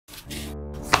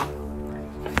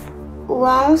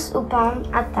Once upon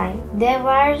a time, there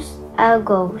was a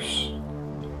ghost.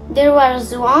 There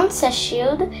was once a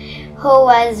child who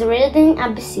was riding a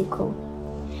bicycle.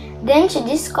 Then she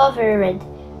discovered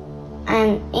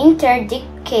and entered the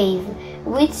cave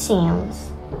with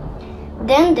seals.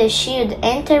 Then the child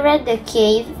entered the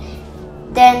cave.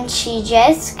 Then she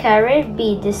just scared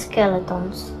by the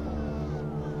skeletons.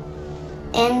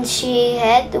 And she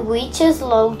had witches'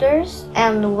 ladders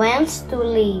and went to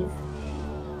live.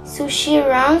 So she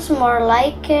runs more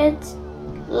like a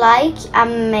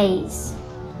maze.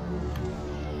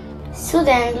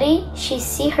 Suddenly, she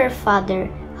sees her father,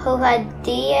 who had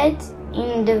died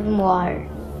in the war.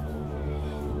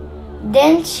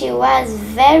 Then she was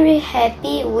very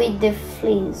happy with the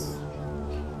fleas.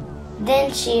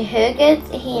 Then she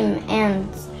hugged him and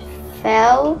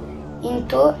fell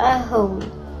into a hole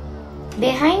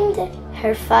behind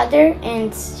her father,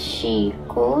 and she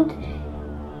could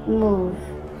move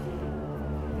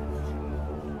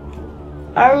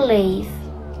or live.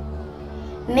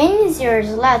 Many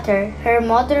years later, her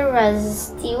mother was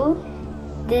still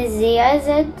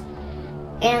diseased,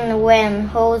 and when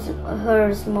her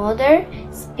mother's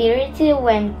spirit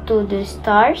went to the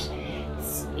stars,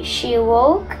 she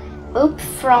woke up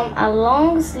from a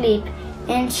long sleep,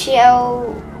 and she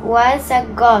was a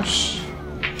ghost.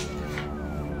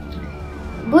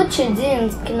 But she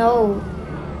didn't know.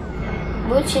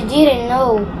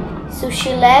 So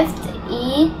she left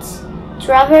it,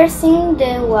 traversing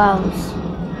the walls,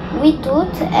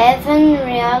 without even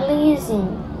realizing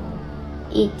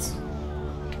it.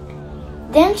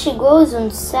 Then she goes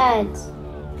inside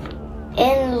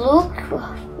and looks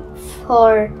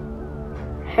for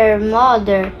her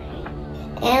mother,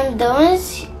 and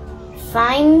does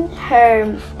find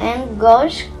her and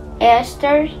goes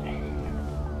after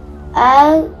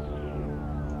a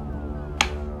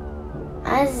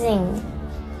zing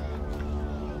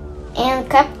and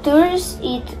captures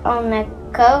it on a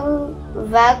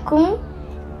vacuum,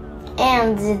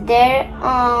 and there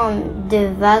on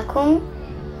the vacuum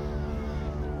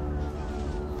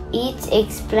it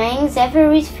explains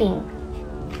everything.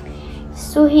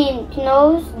 So he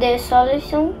knows the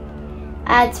solution.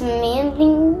 At the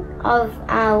middle of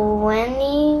a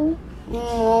waning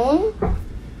moon,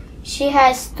 she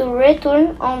has to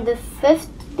return on the 5th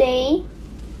day.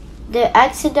 The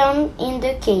accident in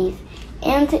the cave,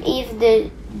 and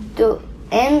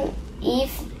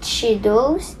if she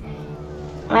does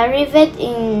arrive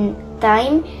in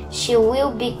time, she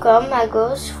will become a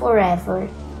ghost forever.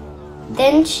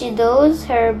 Then she does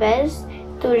her best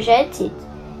to get it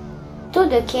to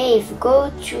the cave, go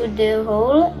through the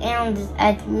hole, and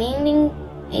admitting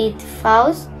it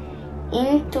falls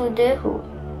into the hole.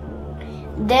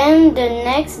 Then the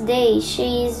next day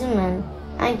she is human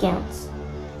again,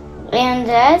 and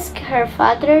asks her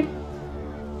father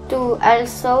to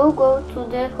also go to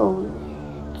the hole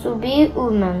to be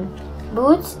human.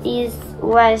 But it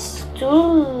was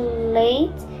too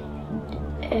late.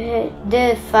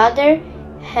 The father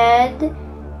had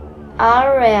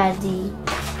already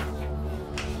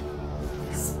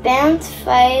spent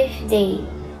 5 days,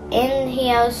 and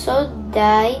he also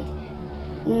died.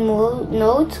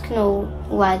 Not know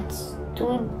what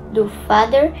to do.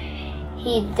 Father,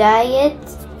 he died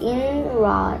in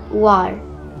war.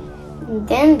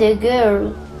 Then the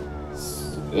girl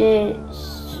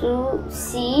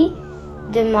see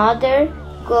the mother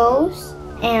goes,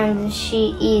 and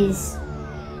she is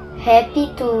happy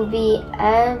to be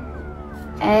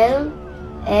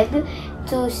able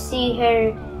to see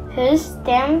her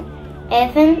husband,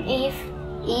 even if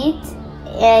it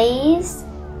is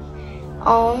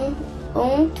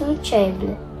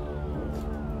untouchable.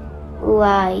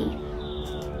 Why?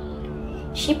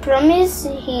 She promised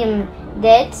him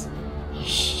that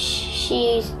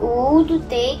she would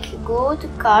take good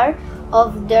care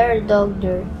of their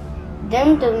daughter.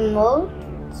 Then the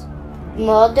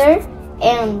mother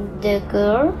and the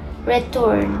girl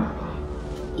return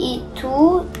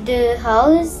to the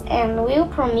house and will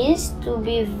promise to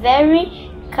be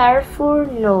very careful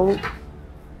now.